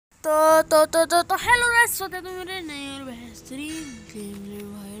तो hello guys, स्वागत है मेरे नए और बेहतरीन गेम में।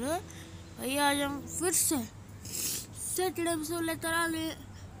 भाई आज हम फिर से सैटरडे एपिसोड लेकर आ गए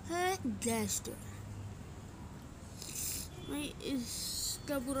हैं गैंगस्टर। भाई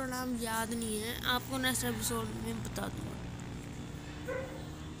इसका पूरा नाम याद नहीं है, आपको नेक्स्ट एपिसोड में बता दूंगा।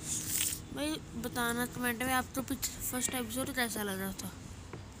 भाई बताना कमेंट में आपको फर्स्ट एपिसोड कैसा लगा था।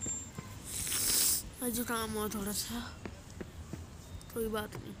 भाई जो काम हुआ थोड़ा सा, कोई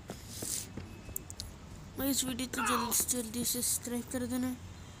बात नहीं। भाई इस वीडियो को जल्दी से जल्दी से सब्सक्राइब कर देना,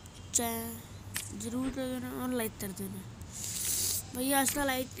 चाहे ज़रूर कर देना और लाइक कर देना। भाई आज का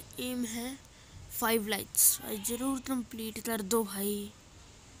लाइक एम है 5 लाइक्स। भाई ज़रूर कंप्लीट कर दो भाई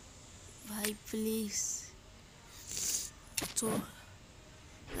प्लीज़। तो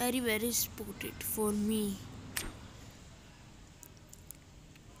very supported for me.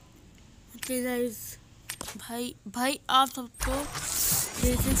 Okay guys, भाई आप सबको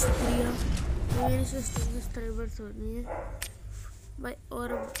दिल से शुक्रिया। मेरे सब्सक्राइबर्स हो रही है भाई,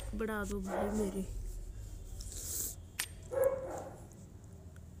 और बढ़ा दो भाई मेरे।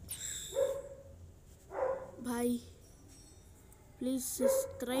 भाई please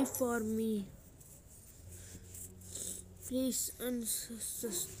subscribe for me, please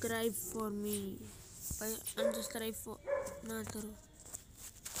unsubscribe for me. भाई अनसब्सक्राइब ना करो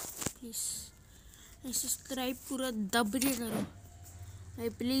प्लीज, सब्सक्राइब पूरा दब के करो भाई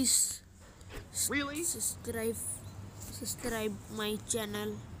please. Really? Subscribe my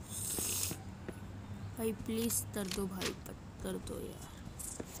channel भाई प्लीज कर दो भाई, कर दो यार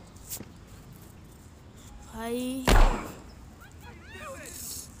भाई।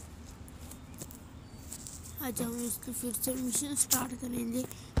 आज हम इसके फिर से मिशन स्टार्ट करेंगे।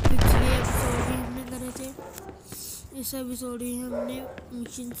 पिछले एपिसोड भी हमने करे थे, इस एपिसोड ही हमने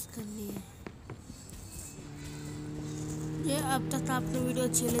मिशन करनी है। ये अब तक आपको वीडियो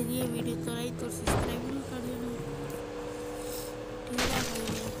अच्छी लगी है, वीडियो को लाइक और सब्सक्राइब भी कर देना, ठीक है भाई।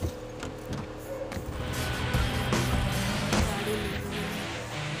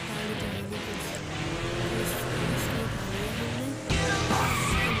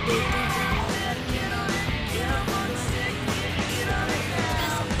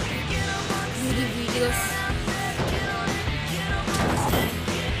 मेरी वीडियोस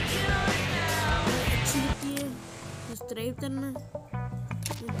अच्छी लगती है सब्सक्राइब करना,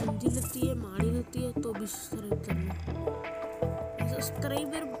 गंदी लगती है माड़ी लगती है तो भी सब्सक्राइब करना।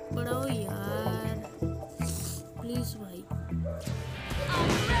 सब्सक्राइबर बढ़ाओ यार प्लीज भाई।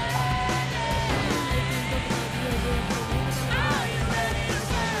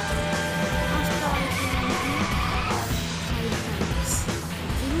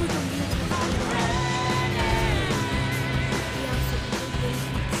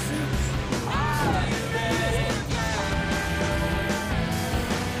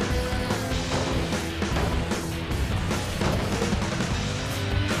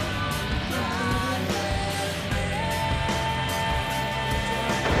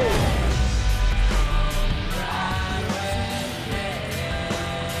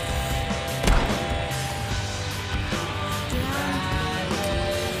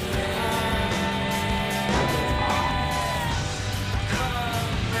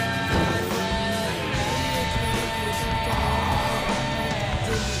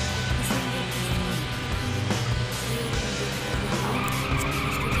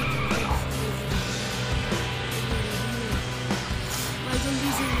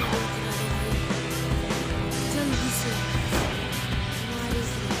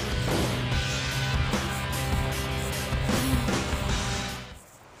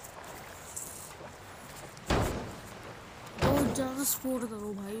 ज़्यादा सपोर्ट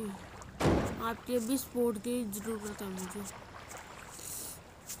करो भाई, आपके भी सपोर्ट की ज़रूरत है मुझे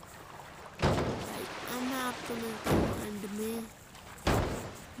भाई। अब मैं आपको मिलता हूँ एंड में,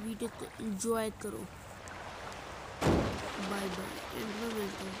 वीडियो को एंजॉय करो। बाय बाय, एंड में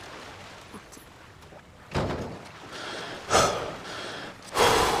मिलता हूँ।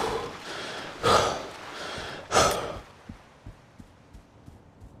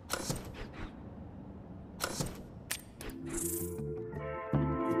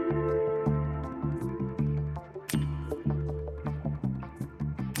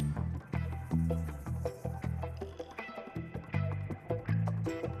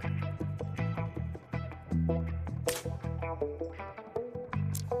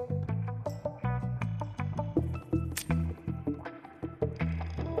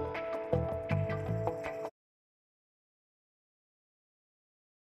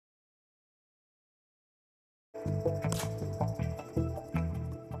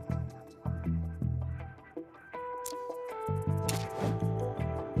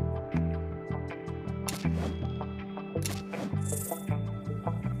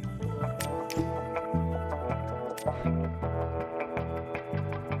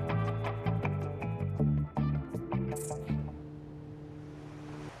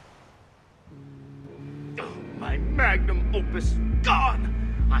 magnum opus gone.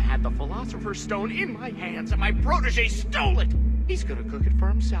 I had the Philosopher's Stone in my hands and my protege stole it. He's gonna cook it for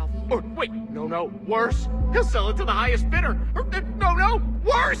himself. Or wait, no, worse. He'll sell it to the highest bidder. Or no,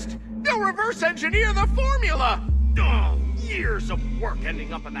 worst. They'll reverse engineer the formula. Oh, years of work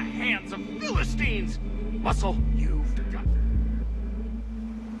ending up in the hands of Philistines. Muscle, you've got it.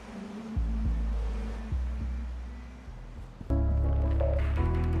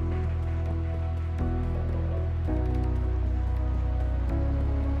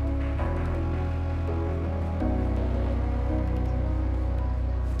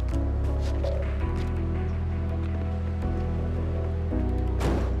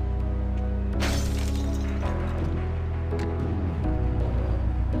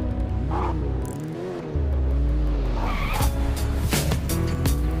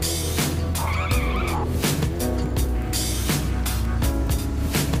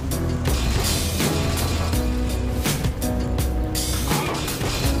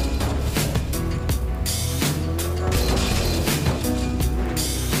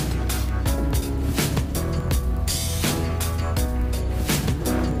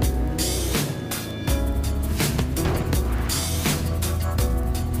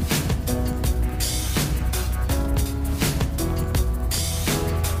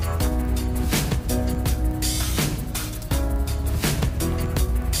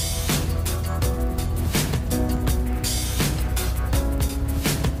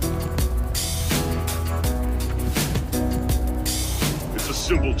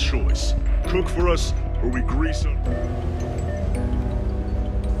 Simple choice. Cook for us, or we grease up.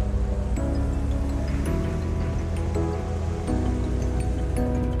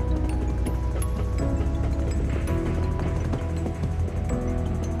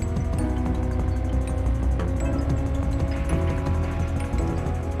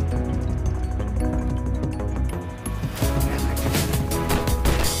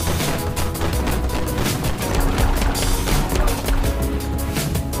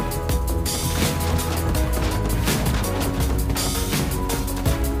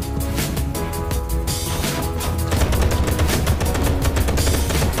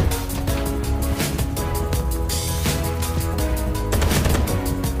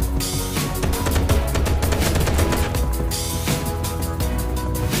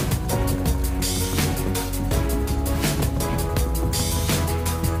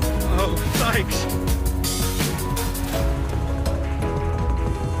 Thanks.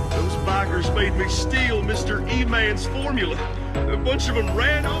 Those bikers made me steal Mr. E-Man's formula. A bunch of them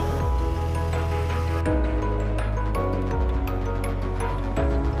ran off.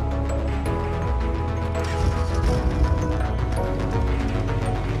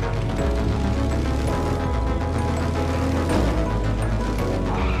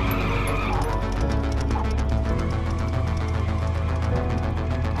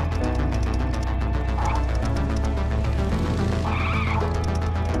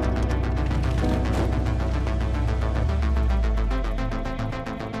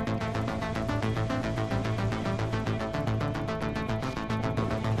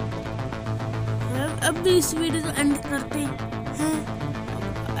 अब भी इस video को and करते हैं।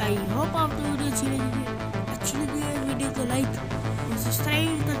 I hope आपको video अच्छी लगी है वीडियो को लाइक और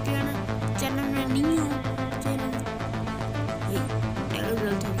सब्सक्राइब करके आना। चैनल में नहीं हो चैनल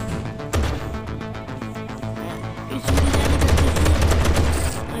इस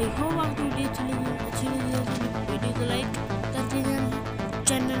आई होप आपको वीडियो अच्छी लगी है तो वीडियो को लाइक करते जाना।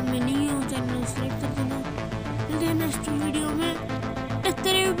 चैनल में नहीं हो चैनल सब्सक्राइब कर देना। मिलते हैं नेक्स्ट वीडियो में।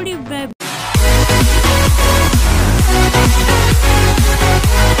 बड़ी